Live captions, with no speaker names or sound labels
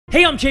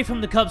Hey, I'm Jay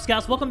from the Kubz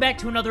Scouts. Welcome back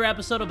to another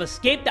episode of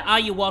Escape the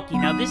Ayuwoki.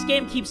 Now, this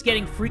game keeps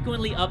getting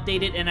frequently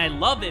updated, and I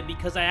love it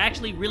because I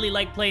actually really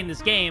like playing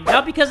this game.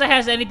 Not because it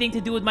has anything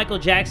to do with Michael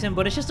Jackson,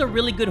 but it's just a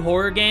really good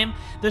horror game.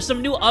 There's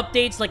some new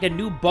updates, like a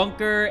new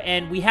bunker,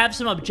 and we have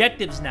some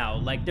objectives now.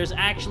 Like, there's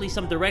actually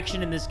some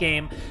direction in this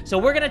game. So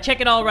we're gonna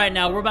check it all right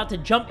now. We're about to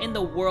jump in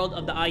the world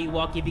of the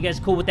Ayuwoki. If you guys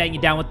are cool with that and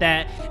you're down with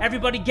that,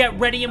 everybody get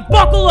ready and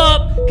buckle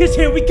up, because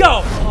here we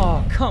go!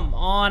 Oh, come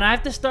on. I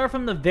have to start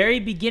from the very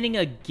beginning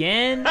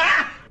again?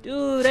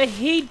 Dude, I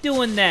hate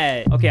doing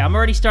that. Okay, I'm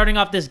already starting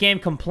off this game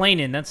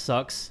complaining. That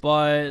sucks.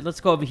 But let's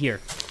go over here.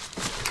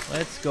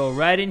 Let's go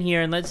right in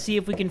here and let's see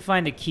if we can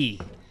find a key.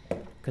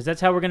 Because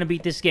that's how we're going to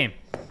beat this game.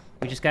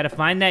 We just got to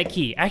find that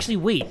key. Actually,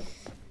 wait.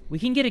 We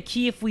can get a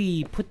key if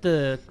we put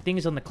the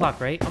things on the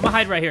clock, right? I'm going to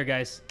hide right here,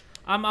 guys.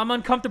 I'm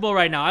uncomfortable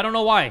right now. I don't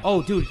know why.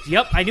 Oh, dude.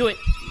 Yep, I knew it.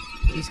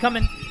 He's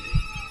coming.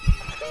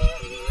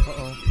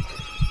 Uh-oh.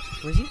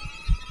 Where is he?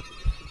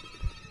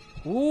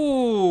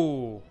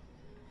 Ooh.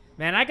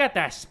 Man, I got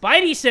that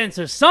spidey sense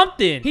or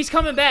something. He's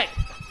coming back.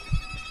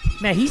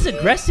 Man, he's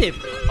aggressive.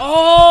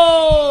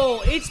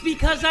 Oh, it's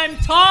because I'm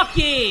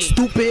talking.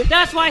 Stupid.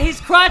 That's why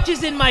his crotch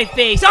is in my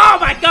face. Oh,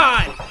 my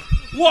God.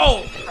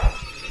 Whoa.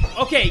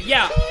 Okay,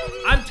 yeah.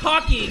 I'm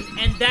talking,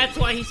 and that's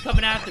why he's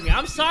coming after me.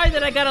 I'm sorry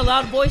that I got a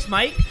loud voice,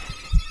 Mike.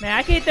 Man,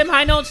 I can hit them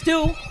high notes,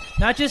 too.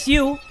 Not just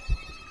you.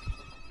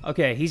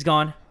 Okay, he's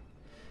gone.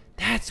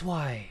 That's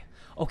why.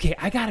 Okay,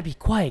 I gotta be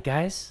quiet,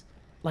 guys.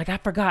 Like, I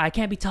forgot. I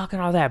can't be talking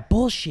all that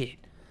bullshit.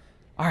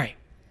 All right.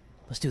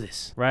 Let's do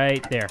this.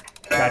 Right there.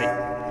 Got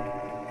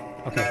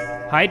it.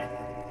 Okay.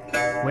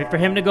 Hide. Wait for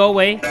him to go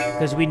away,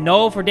 because we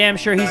know for damn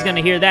sure he's going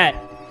to hear that.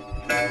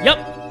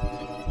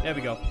 Yep. There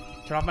we go.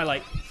 Turn off my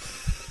light.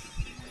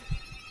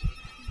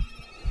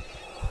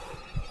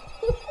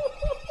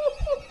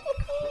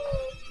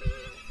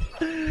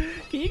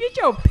 Can you get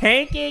your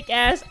pancake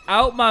ass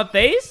out my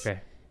face? Okay.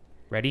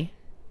 Ready,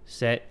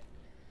 set,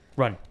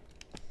 run.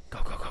 Go,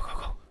 go, go, go.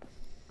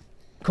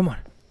 Come on.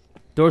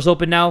 Door's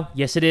open now.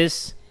 Yes, it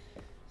is.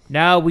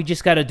 Now we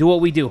just gotta do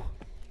what we do.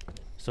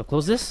 So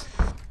close this.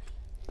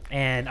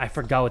 And I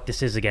forgot what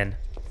this is again.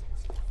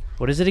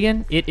 What is it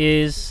again? It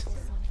is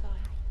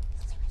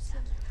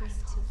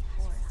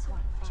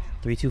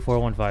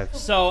 32415.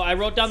 So I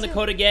wrote down the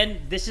code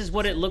again. This is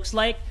what it looks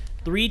like.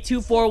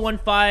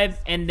 32415,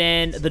 and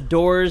then the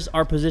doors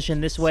are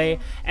positioned this way,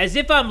 as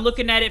if I'm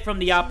looking at it from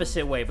the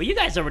opposite way. But you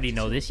guys already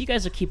know this. You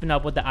guys are keeping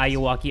up with the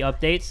Ayuwoki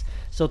updates.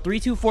 So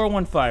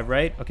 32415,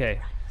 right?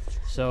 Okay.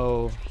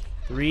 So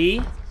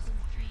 3,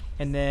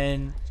 and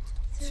then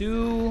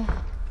 2,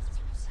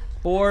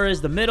 4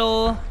 is the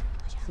middle,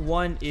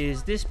 1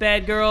 is this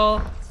bad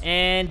girl,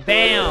 and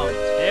bam!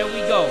 There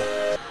we go.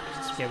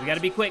 Okay, we gotta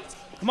be quick.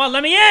 Come on,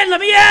 let me in!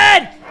 Let me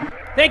in!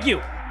 Thank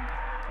you.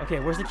 Okay,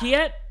 where's the key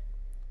at?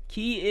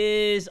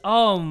 Key is,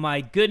 oh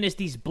my goodness,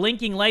 these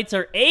blinking lights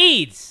are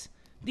AIDS.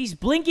 These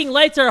blinking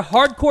lights are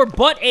hardcore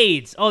butt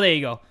AIDS. Oh, there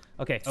you go.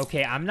 Okay,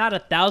 okay, I'm not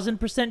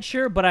 1,000%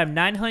 sure, but I'm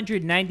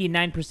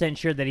 999%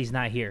 sure that he's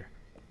not here.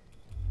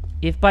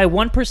 If by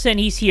 1%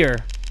 he's here,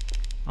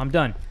 I'm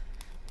done.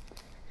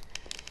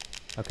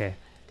 Okay,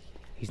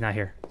 he's not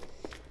here.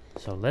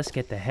 So let's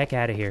get the heck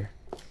out of here.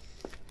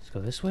 Let's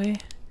go this way.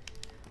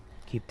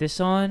 Keep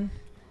this on.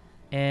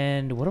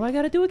 And what do I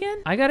gotta do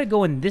again? I gotta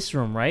go in this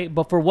room, right?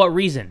 But for what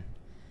reason?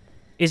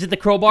 Is it the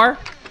crowbar?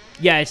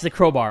 Yeah, it's the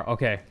crowbar.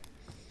 Okay.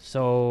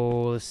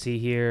 So, let's see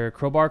here.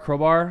 Crowbar,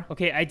 crowbar.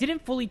 Okay, I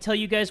didn't fully tell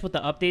you guys what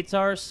the updates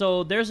are.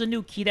 So, there's a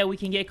new key that we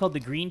can get called the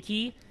green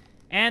key.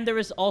 And there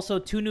is also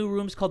 2 new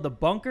rooms called the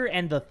bunker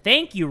and the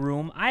thank you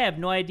room. I have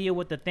no idea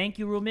what the thank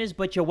you room is,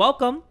 but you're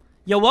welcome.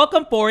 You're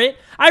welcome for it.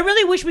 I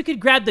really wish we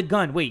could grab the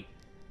gun. Wait,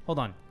 hold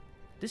on.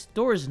 This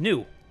door is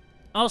new.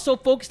 I was so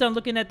focused on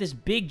looking at this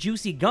big,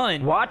 juicy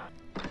gun. What?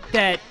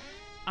 That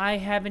I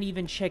haven't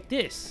even checked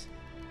this.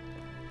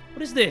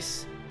 What is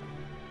this?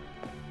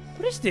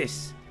 What is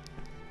this?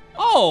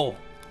 Oh!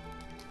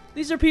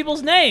 These are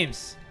people's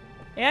names.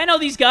 Hey, I know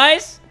these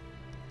guys.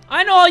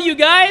 I know all you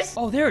guys.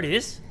 Oh, there it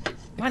is.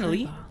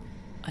 Finally.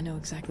 I know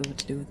exactly what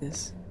to do with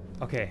this.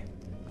 Okay.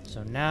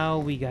 So now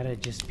we gotta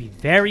just be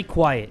very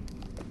quiet.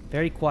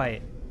 Very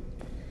quiet.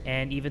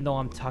 And even though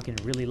I'm talking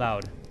really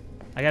loud.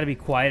 I gotta be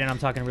quiet and I'm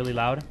talking really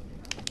loud.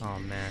 Oh,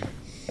 man.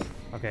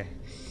 Okay.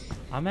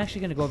 I'm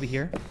actually gonna go over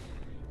here.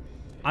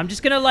 I'm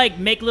just gonna, like,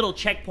 make little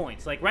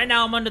checkpoints. Like, right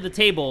now I'm under the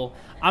table.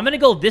 I'm gonna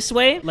go this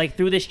way, like,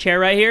 through this chair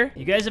right here.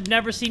 You guys have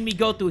never seen me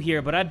go through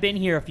here, but I've been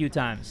here a few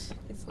times.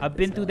 I've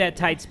been through that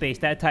tight space,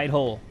 that tight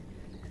hole.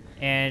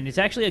 And it's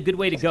actually a good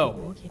way to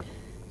go.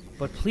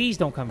 But please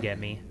don't come get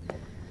me.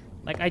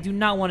 Like, I do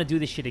not want to do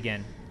this shit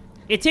again.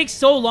 It takes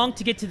so long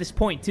to get to this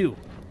point, too.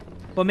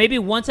 But maybe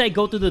once I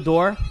go through the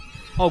door...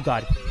 Oh,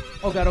 God.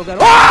 Oh, God, oh, God.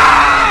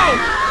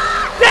 Oh!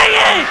 Dang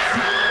it!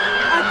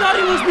 I thought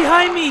he was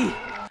behind me.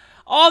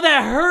 All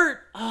that hurt.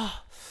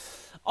 Oh,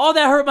 all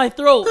that hurt my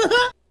throat.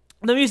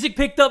 The music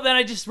picked up and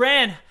I just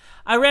ran.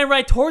 I ran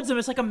right towards him.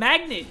 It's like a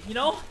magnet, you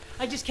know?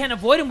 I just can't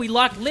avoid him. We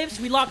locked lips.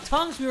 We locked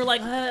tongues. We were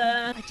like,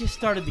 I just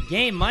started the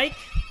game, Mike.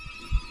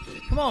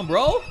 Come on,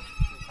 bro.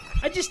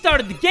 I just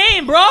started the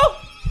game, bro!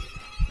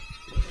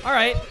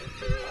 Alright.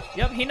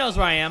 Yep, he knows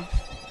where I am.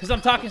 Because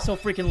I'm talking so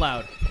freaking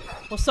loud.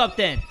 What's up,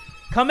 then?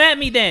 Come at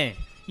me, then.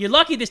 You're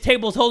lucky this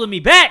table's holding me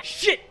back.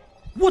 Shit!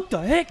 What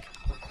the heck?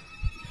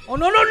 Oh,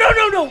 no, no, no,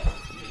 no, no!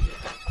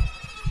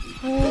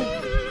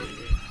 Oh,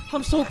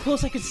 I'm so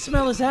close I can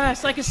smell his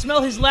ass. I can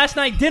smell his last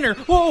night dinner.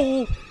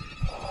 Whoa!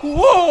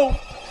 Whoa!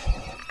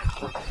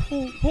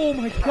 Oh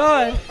my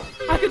god.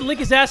 I could lick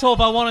his asshole if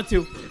I wanted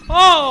to.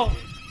 Oh!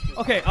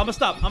 Okay, I'm gonna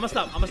stop. I'm gonna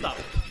stop. I'm gonna stop.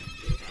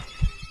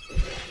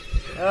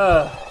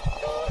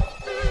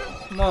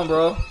 Come on,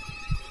 bro.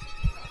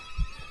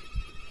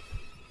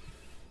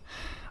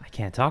 I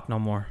can't talk no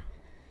more.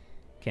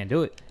 Can't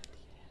do it.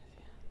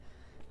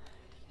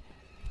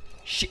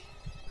 Shit.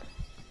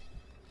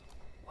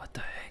 What the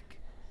heck?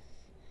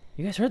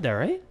 You guys heard that,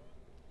 right?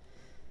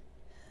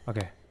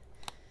 Okay.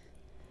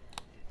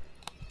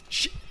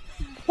 Shit.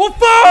 Oh,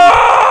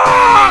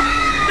 fuck!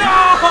 No!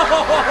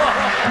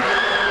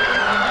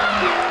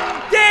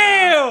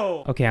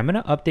 Damn! Okay, I'm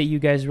gonna update you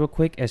guys real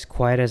quick, as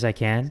quiet as I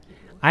can.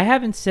 I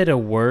haven't said a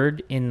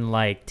word in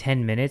like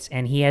 10 minutes,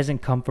 and he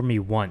hasn't come for me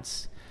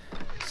once.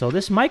 So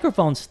this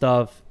microphone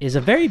stuff is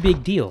a very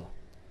big deal,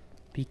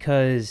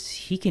 because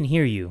he can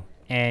hear you,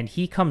 and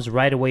he comes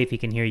right away if he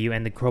can hear you,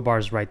 and the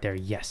crowbar's right there.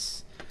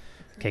 Yes.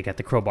 Okay, got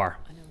the crowbar.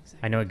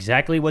 I know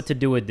exactly what to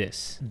do with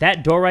this.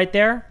 That door right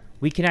there,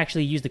 we can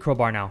actually use the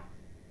crowbar now.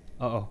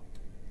 Uh-oh.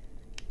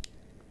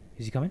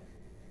 Is he coming?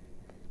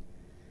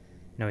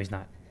 No, he's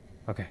not.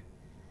 Okay.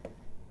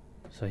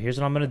 So here's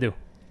what I'm gonna do.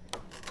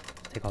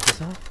 Take all this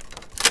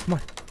off. Come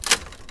on.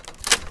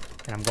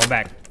 And I'm going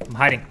back. I'm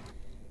hiding.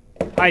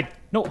 Hide.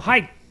 No,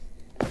 hide.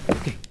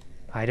 Okay.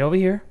 Hide over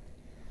here.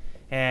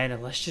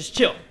 And let's just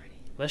chill.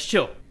 Let's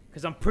chill.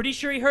 Because I'm pretty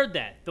sure he heard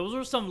that. Those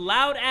were some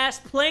loud-ass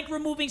plank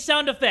removing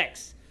sound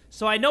effects.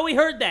 So I know he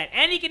heard that.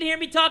 And he can hear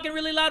me talking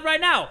really loud right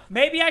now.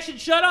 Maybe I should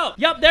shut up.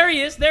 Yup, there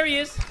he is. There he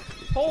is.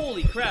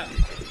 Holy crap.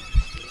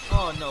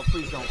 Oh, no.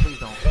 Please don't. Please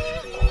don't.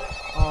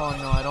 Oh,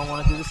 no. I don't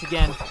want to do this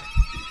again.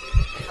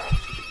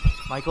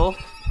 Michael?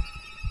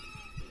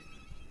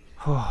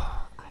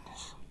 Oh,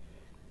 goodness.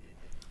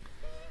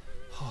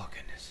 Oh,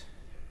 goodness.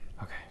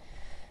 Okay.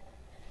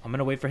 I'm going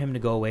to wait for him to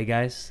go away,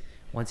 guys.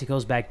 Once he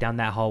goes back down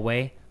that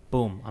hallway,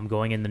 boom, I'm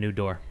going in the new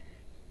door.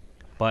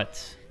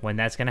 But when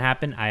that's going to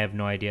happen, I have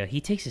no idea.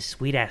 He takes his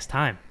sweet-ass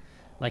time.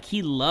 Like,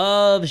 he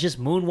loves just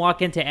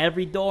moonwalking to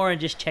every door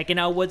and just checking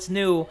out what's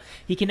new.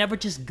 He can never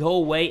just go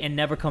away and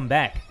never come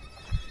back.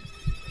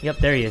 Yep,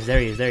 there he is, there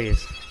he is, there he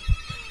is.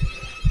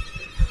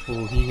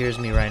 Ooh, he hears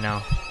me right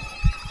now.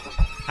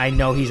 I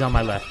know he's on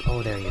my left.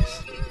 Oh, there he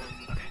is.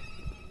 Okay.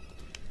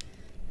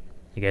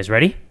 You guys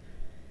ready?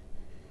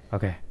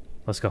 Okay,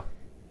 let's go.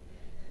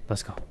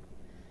 Let's go.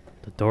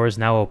 The door is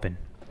now open.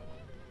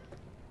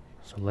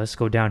 So let's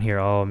go down here.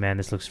 Oh, man,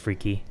 this looks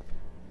freaky.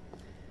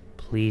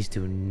 Please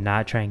do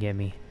not try and get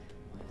me.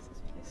 Why is this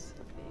place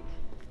so big?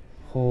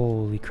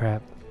 Holy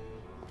crap.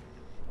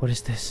 What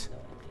is this?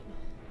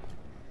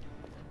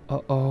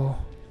 Uh-oh.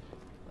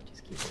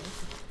 Just keep it open.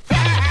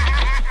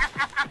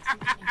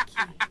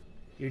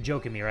 You're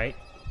joking me, right?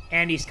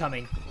 Andy's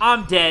coming.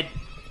 I'm dead.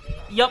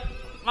 Yup,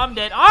 I'm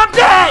dead. I'm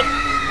dead!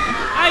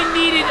 I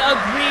needed a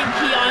green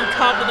key on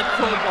top of the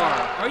crowbar.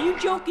 Are you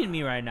joking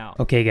me right now?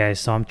 Okay, guys,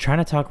 so I'm trying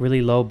to talk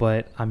really low,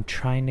 but I'm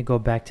trying to go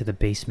back to the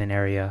basement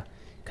area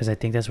because I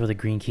think that's where the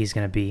green key is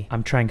going to be.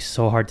 I'm trying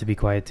so hard to be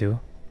quiet,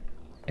 too.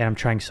 And I'm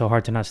trying so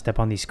hard to not step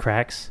on these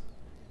cracks.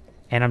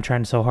 And I'm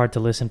trying so hard to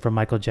listen for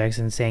Michael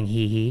Jackson saying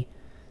he.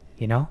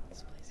 You know?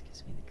 This place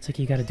gives me the It's like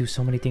you gotta do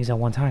so many things at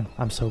one time.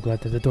 I'm so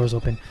glad that the door's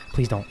open.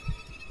 Please don't.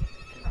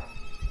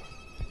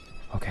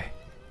 Okay.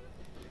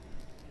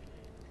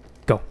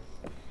 Go.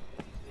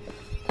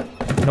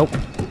 Nope.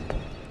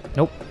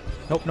 Nope.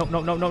 Nope, nope,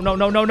 nope, no, no, no,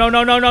 no, no, no,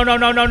 no, no, no, no,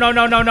 no, no, no,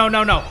 no, no, no,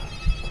 no, no.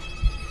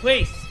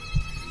 Please.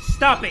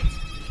 Stop it.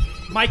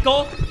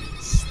 Michael,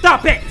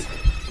 stop it.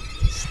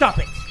 Stop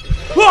it.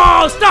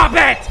 Whoa, stop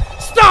it.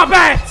 Stop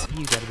it.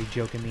 You gotta be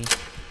joking me.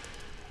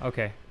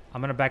 Okay.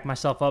 I'm gonna back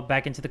myself up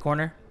back into the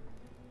corner.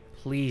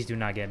 Please do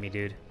not get me,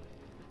 dude.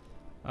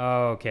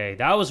 Okay,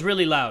 that was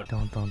really loud.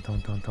 Don't. Oh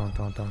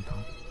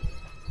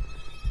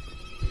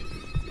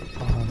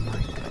my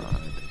god.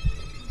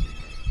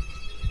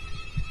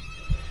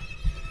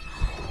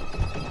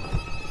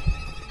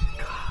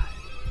 God.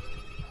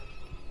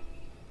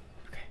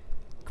 Okay,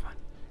 come on.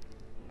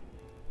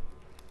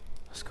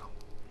 Let's go.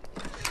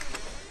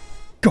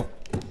 Go!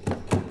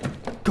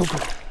 Go, go!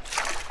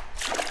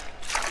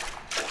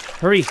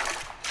 Hurry!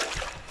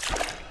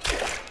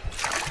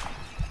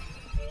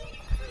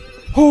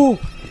 Oh!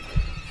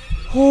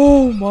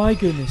 Oh my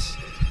goodness.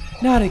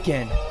 Not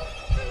again.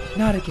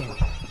 Not again.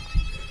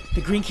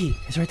 The green key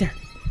is right there.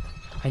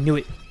 I knew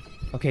it.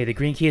 Okay, the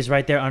green key is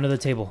right there under the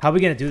table. How are we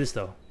gonna do this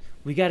though?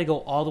 We gotta go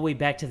all the way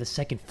back to the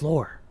second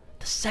floor.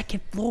 The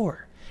second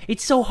floor.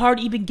 It's so hard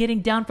even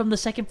getting down from the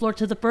second floor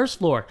to the first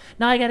floor.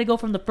 Now I gotta go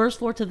from the first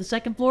floor to the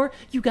second floor?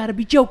 You gotta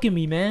be joking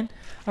me, man.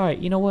 Alright,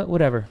 you know what?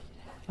 Whatever.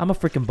 I'm a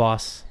freaking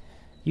boss.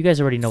 You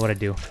guys already know what I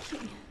do.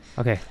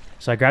 Okay.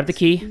 So I grabbed the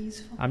key.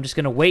 I'm just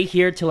going to wait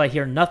here till I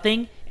hear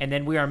nothing, and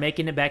then we are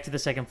making it back to the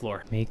second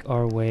floor. Make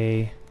our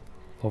way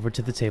over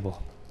to the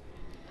table.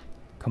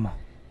 Come on.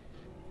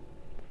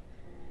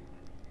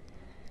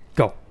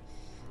 Go.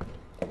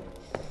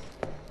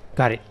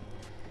 Got it.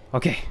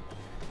 Okay.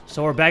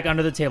 So we're back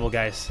under the table,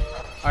 guys.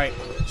 All right.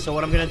 So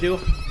what I'm going to do,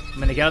 I'm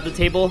going to get out the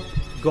table,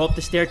 go up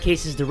the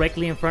staircases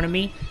directly in front of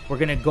me. We're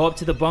going to go up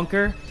to the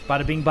bunker.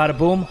 Bada bing, bada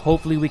boom.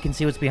 Hopefully we can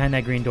see what's behind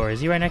that green door.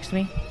 Is he right next to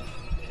me?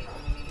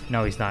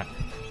 No, he's not.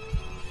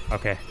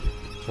 Okay.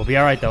 We'll be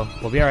all right, though.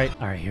 We'll be all right.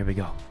 All right, here we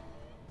go.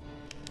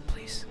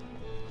 Please.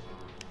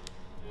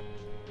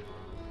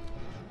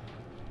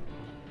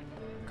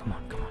 Come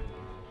on, come on.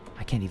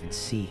 I can't even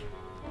see.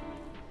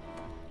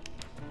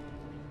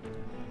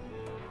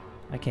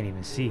 I can't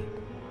even see.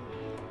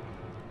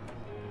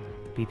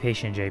 Be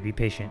patient, Jay. Be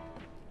patient.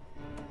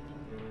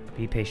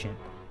 Be patient.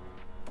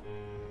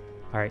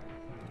 All right.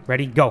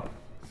 Ready? Go.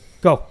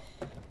 Go.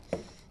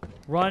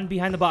 Run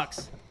behind the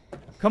box.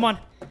 Come on.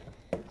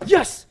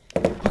 Yes!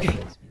 Okay.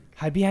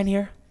 Hide behind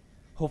here.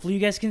 Hopefully you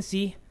guys can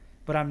see.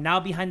 But I'm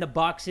now behind the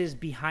boxes,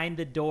 behind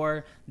the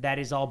door that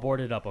is all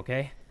boarded up,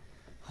 okay?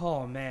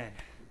 Oh, man.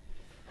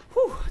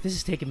 Whew. This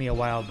is taking me a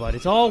while, but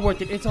it's all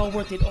worth it. It's all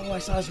worth it. Oh, I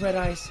saw his red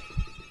eyes.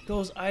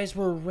 Those eyes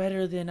were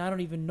redder than I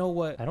don't even know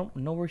what. I don't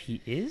know where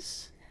he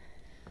is.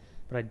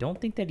 But I don't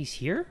think that he's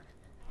here.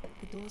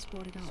 The door's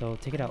boarded up. So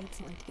take it out. I need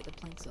something to get the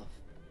planks off.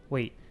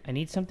 Wait, I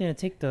need something to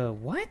take the...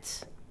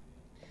 What?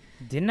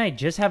 Didn't I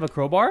just have a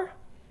crowbar?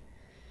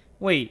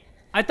 Wait,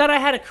 I thought I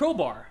had a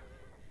crowbar.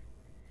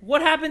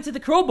 What happened to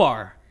the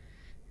crowbar?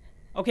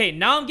 Okay,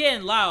 now I'm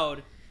getting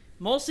loud.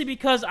 Mostly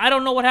because I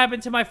don't know what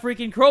happened to my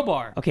freaking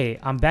crowbar. Okay,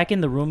 I'm back in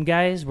the room,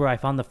 guys, where I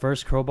found the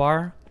first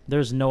crowbar.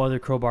 There's no other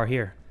crowbar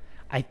here.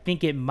 I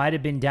think it might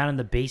have been down in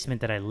the basement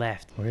that I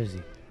left. Where is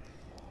he?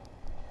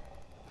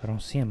 I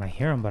don't see him. I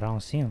hear him, but I don't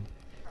see him.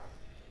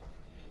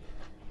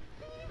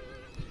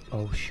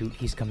 Oh, shoot.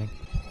 He's coming.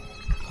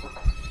 Oh,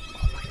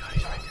 my God.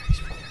 He's right there.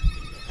 He's right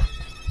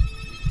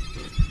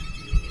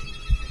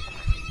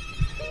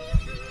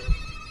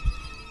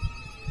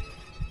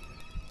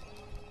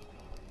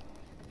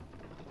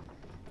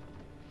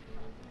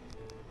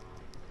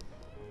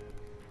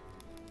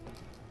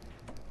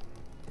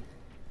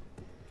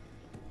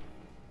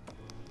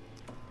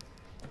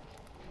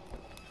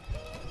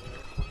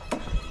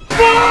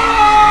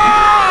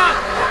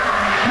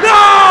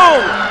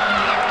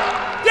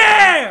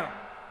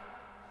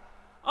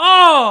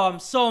I'm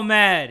so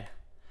mad.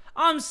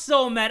 I'm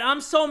so mad. I'm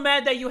so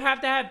mad that you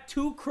have to have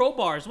 2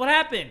 crowbars. What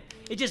happened?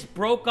 It just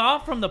broke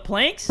off from the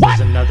planks? There's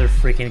another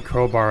freaking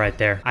crowbar right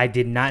there. I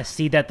did not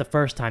see that the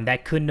first time.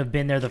 That couldn't have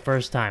been there the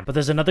first time. But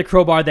there's another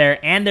crowbar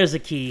there and there's a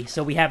key.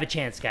 So we have a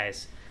chance,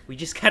 guys. We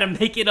just gotta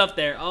make it up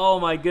there. Oh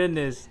my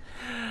goodness.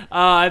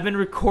 I've been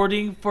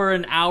recording for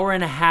an hour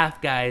and a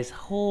half, guys.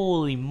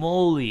 Holy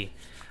moly.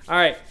 All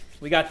right,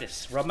 we got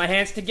this. Rub my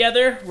hands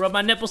together. Rub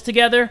my nipples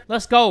together.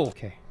 Let's go.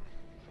 Okay,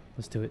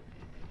 let's do it.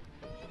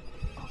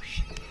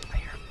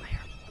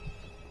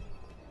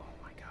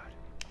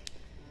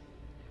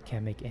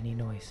 Can't make any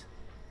noise.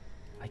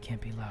 I can't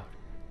be loud.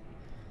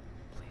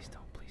 Please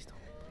don't, please don't,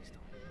 please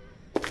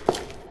don't.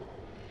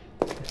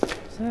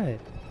 What's that?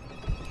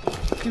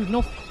 Dude,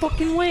 no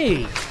fucking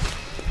way.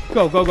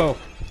 Go, go, go.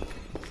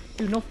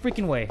 Dude, no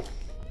freaking way.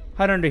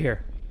 Hide under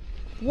here.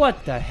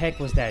 What the heck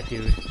was that,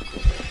 dude?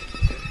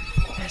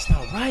 That's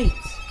not right.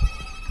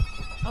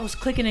 I was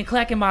clicking and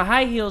clacking my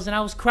high heels and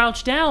I was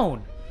crouched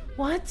down.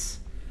 What?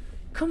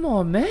 Come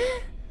on, man.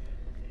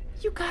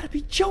 You gotta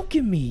be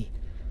joking me.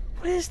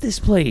 What is this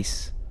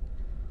place?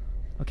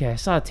 Okay, I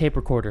saw a tape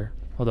recorder.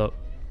 Hold up.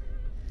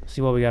 Let's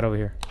see what we got over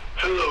here.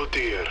 Hello,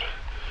 dear.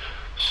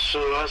 So,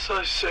 as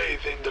I said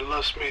in the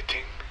last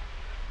meeting,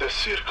 the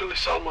circle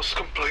is almost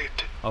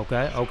complete.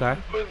 Okay, okay.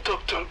 When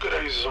Dr.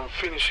 Grayson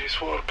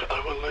finishes work, I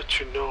will let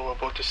you know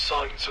about the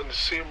signs and the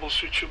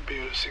symbols you should be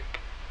using.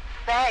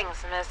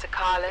 Thanks, Mr.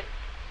 Carlin.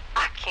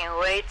 I can't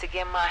wait to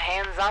get my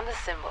hands on the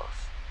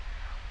symbols.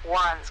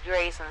 Once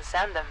Grayson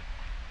sends them,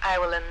 I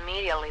will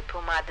immediately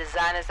put my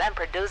designers and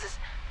producers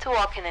to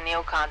work in the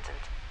new content,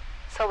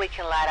 so we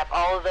can light up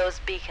all those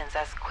beacons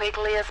as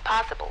quickly as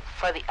possible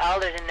for the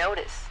elder to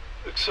notice.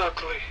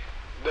 Exactly.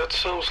 That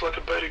sounds like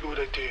a very good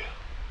idea.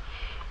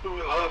 We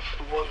will have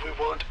what we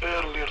want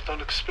earlier than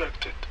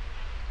expected.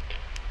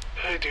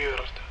 Hey dear,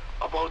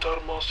 about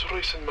our most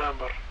recent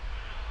member.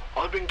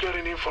 I've been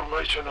getting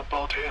information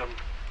about him.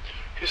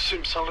 He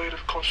seems a little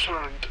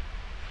concerned,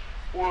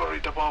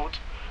 worried about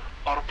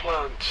our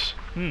plans.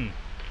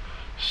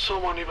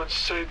 Someone even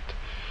said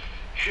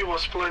he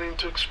was planning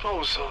to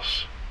expose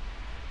us.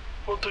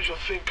 What do you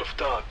think of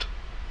that?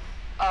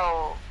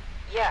 Oh,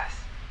 yes.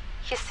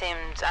 He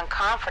seemed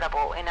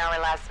uncomfortable in our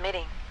last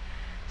meeting,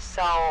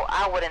 so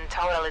I wouldn't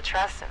totally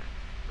trust him.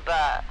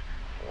 But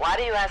why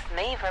do you ask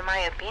me for my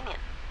opinion?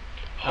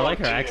 I like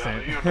her dear,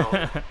 accent. You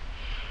know,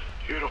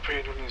 your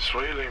opinion is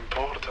really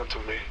important to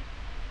me.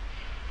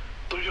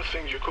 Do you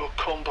think you could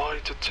come by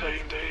today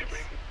in the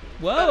evening?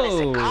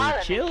 Whoa,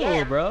 chill,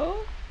 again. bro.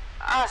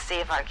 I'll see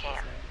if I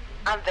can.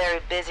 I'm very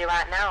busy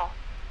right now.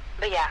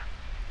 But yeah,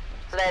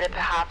 later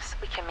perhaps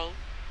we can meet.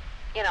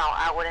 You know,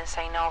 I wouldn't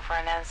say no for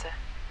an answer.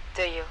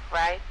 Do you,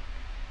 right?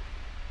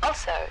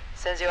 Also,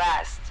 since you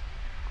asked,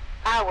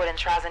 I wouldn't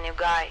trust a new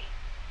guy.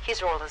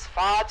 His role is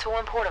far too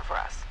important for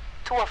us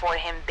to afford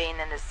him being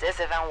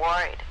indecisive and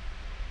worried.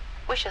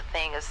 We should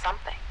think of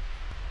something,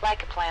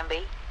 like a plan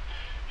B.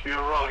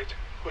 You're right.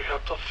 We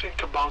have to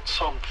think about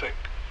something.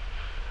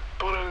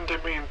 But in the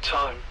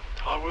meantime,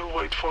 I will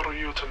wait for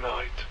you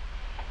tonight.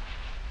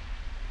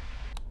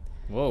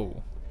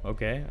 Whoa.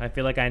 Okay. I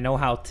feel like I know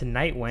how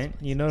tonight went.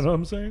 You know what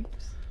I'm saying?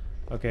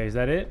 Okay, is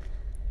that it?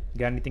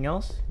 Got anything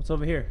else? What's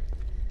over here?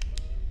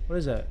 What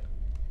is that?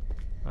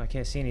 Oh, I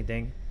can't see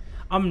anything.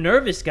 I'm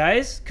nervous,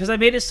 guys, because I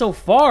made it so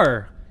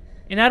far.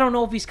 And I don't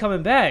know if he's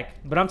coming back.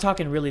 But I'm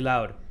talking really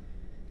loud.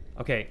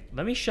 Okay,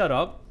 let me shut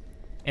up.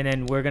 And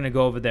then we're going to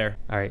go over there.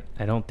 Alright,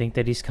 I don't think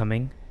that he's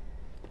coming.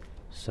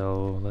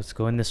 So, let's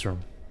go in this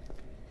room.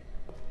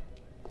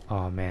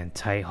 Oh, man.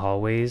 Tight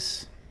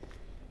hallways.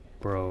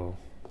 Bro.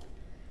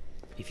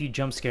 If you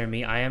jump scare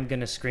me, I am going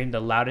to scream the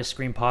loudest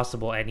scream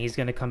possible. And he's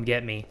going to come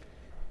get me.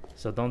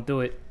 So, don't do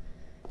it.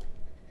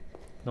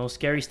 No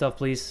scary stuff,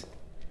 please.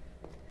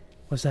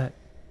 What's that?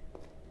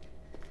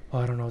 Oh,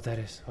 I don't know what that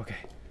is. Okay.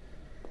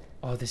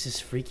 Oh, this is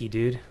freaky,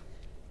 dude.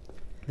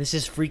 This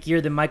is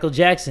freakier than Michael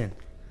Jackson.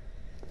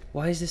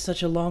 Why is this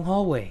such a long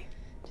hallway?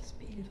 Just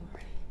beat it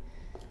already.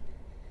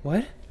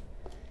 What?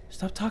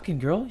 Stop talking,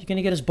 girl. You're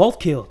gonna get us both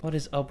killed. What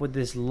is up with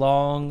this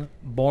long,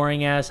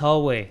 boring-ass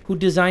hallway? Who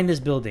designed this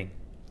building?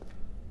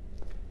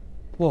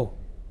 Whoa.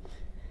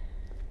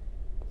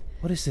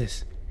 What is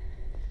this?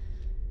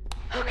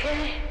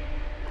 Okay,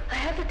 I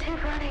have the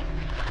tape running.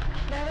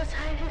 Now let's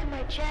hide it in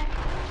my jacket.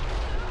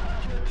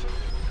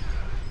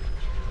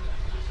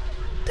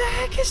 The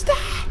heck is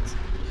that?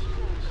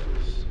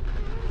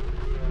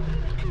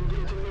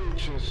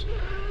 Congratulations.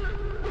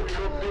 We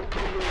have been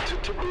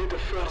permitted to be the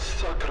first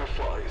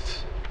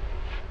sacrifice.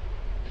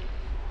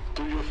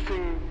 Do you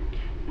think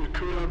you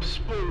could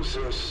expose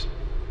us?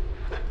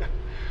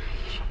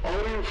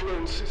 Our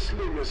influence is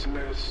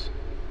limitless.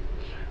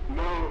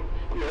 Now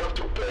you have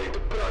to pay the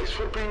price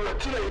for being a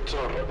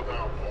traitor.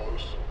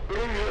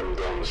 Bring him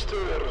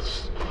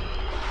downstairs.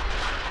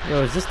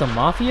 Yo, is this the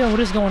mafia? What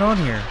is going on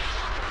here?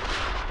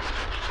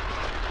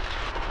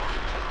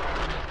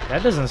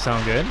 That doesn't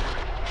sound good.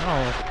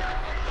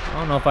 I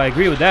don't know if I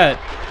agree with that.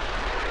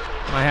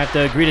 Might have to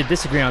agree to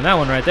disagree on that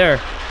one right there.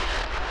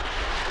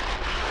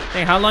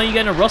 Hey, how long you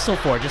gonna rustle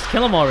for? Just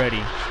kill him already.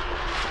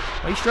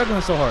 Why are you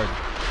struggling so hard?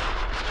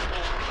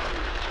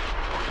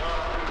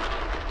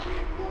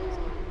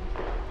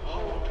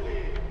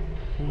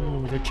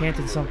 Ooh, they're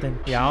chanting something.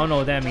 Yeah, I don't know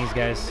what that means,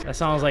 guys. That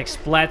sounds like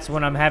splats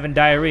when I'm having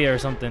diarrhea or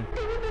something.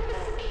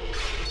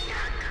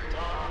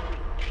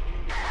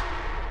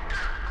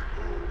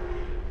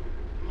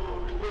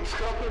 What's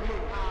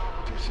happening?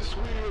 This is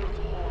weird.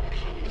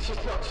 This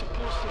is not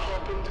supposed to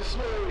happen this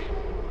way.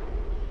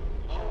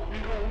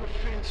 It only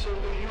feeds on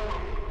the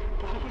young,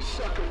 but we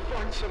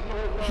sacrifice them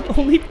all.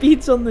 Only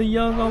feeds on the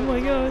young. Oh my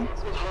god.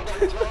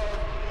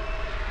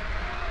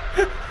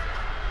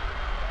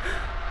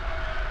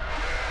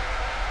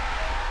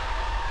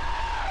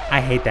 I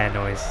hate that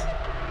noise.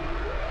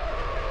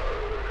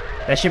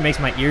 That shit makes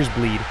my ears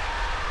bleed.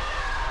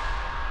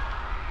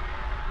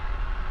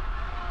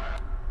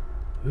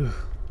 Ugh.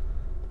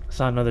 I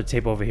saw another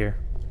tape over here.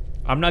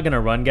 I'm not gonna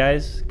run,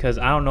 guys, because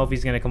I don't know if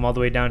he's gonna come all the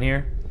way down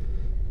here.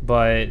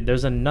 But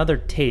there's another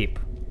tape.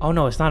 Oh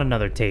no, it's not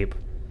another tape.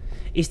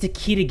 Is the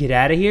key to get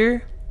out of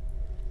here?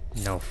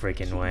 No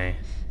freaking way.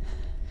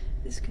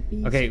 This could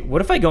be Okay,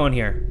 what if I go in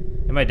here?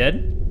 Am I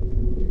dead?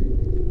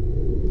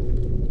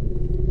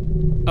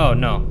 Oh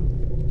no,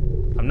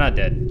 I'm not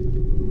dead.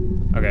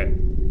 Okay.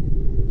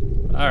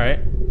 Alright.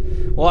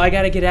 Well, I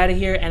gotta get out of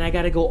here and I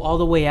gotta go all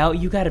the way out.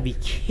 You gotta be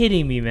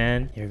kidding me,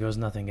 man. Here goes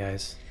nothing,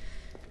 guys.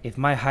 If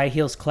my high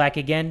heels clack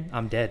again,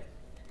 I'm dead.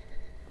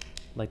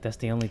 Like, that's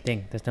the only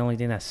thing. That's the only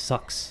thing that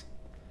sucks.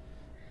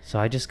 So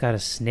I just gotta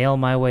snail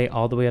my way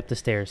all the way up the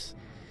stairs.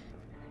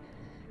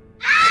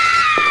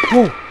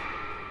 Whoa!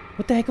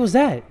 What the heck was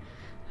that?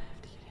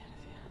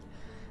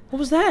 What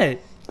was that?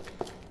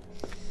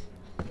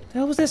 The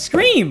hell was that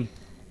scream?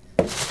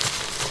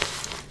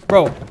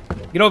 Bro,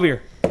 get over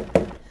here.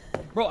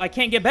 Bro, I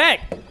can't get back.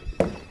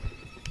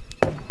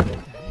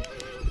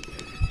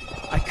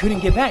 I couldn't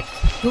get back.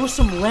 There was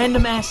some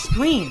random ass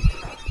scream.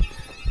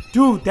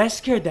 Dude, that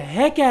scared the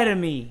heck out of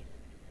me.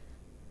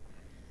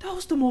 That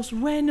was the most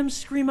random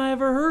scream I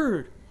ever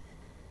heard.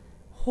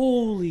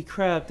 Holy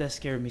crap, that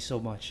scared me so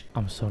much.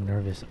 I'm so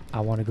nervous. I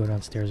want to go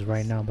downstairs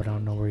right now, but I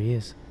don't know where he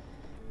is.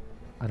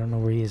 I don't know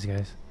where he is,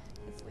 guys.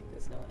 It's like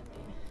there's no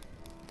ending.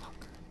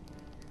 Fuck.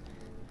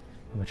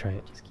 I'm gonna try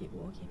it. Just keep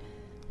walking.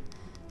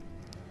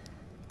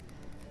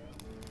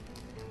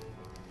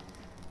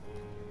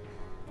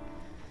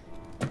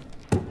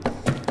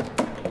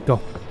 Go.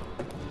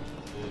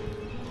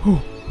 Whew.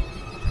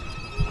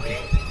 Okay.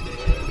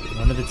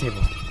 I'm under the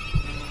table.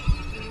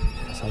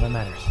 That's all that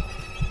matters.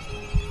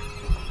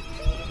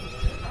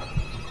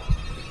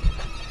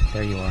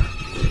 There you are.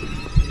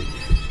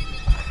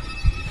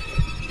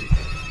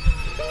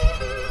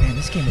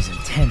 This game is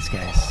intense,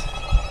 guys.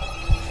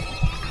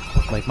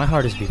 Like, my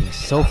heart is beating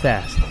so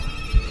fast.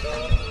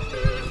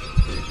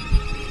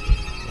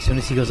 As soon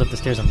as he goes up the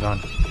stairs, I'm gone.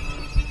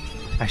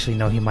 Actually,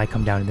 no, he might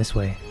come down in this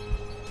way.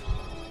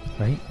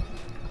 Right?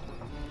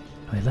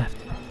 Oh, he left.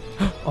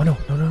 Oh, no,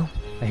 no, no, no.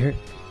 I hear it.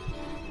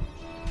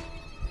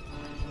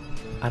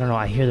 I don't know,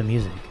 I hear the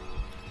music.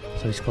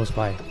 So he's close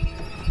by.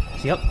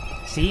 See, up.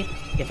 See?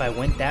 If I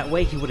went that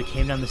way, he would have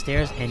came down the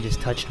stairs and just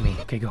touched me.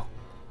 Okay, go.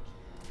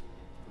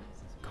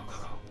 Go, go,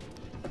 go.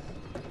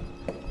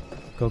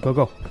 Go, go,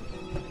 go.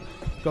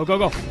 Go, go,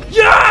 go.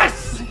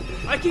 Yes!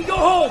 I can go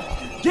home!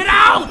 Get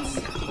out!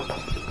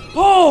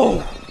 Oh!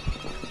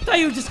 I thought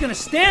you were just gonna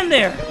stand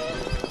there.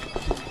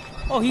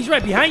 Oh, he's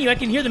right behind you. I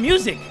can hear the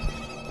music.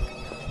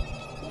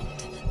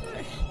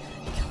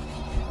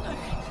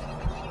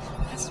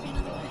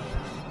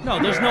 No,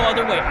 there's no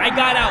other way. I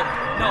got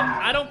out. No,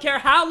 I don't care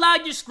how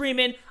loud you're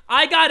screaming.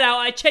 I got out.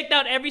 I checked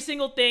out every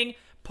single thing.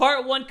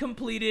 Part 1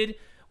 completed.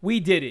 We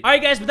did it.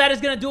 Alright guys, but that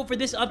is going to do it for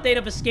this update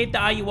of Escape the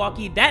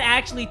Ayuwoki. That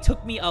actually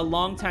took me a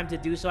long time to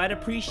do, so I'd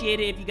appreciate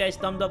it if you guys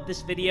thumbed up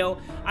this video.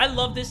 I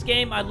love this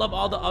game. I love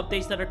all the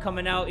updates that are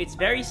coming out. It's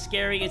very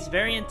scary, it's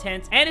very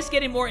intense, and it's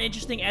getting more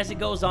interesting as it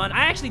goes on.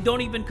 I actually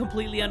don't even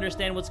completely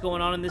understand what's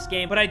going on in this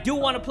game, but I do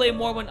want to play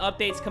more when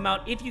updates come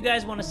out. If you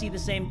guys want to see the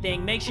same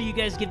thing, make sure you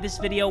guys give this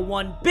video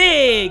one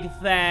big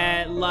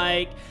fat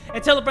like,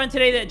 and tell a friend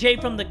today that Jay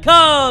from the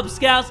Kubz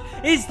Scouts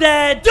is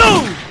that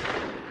dude!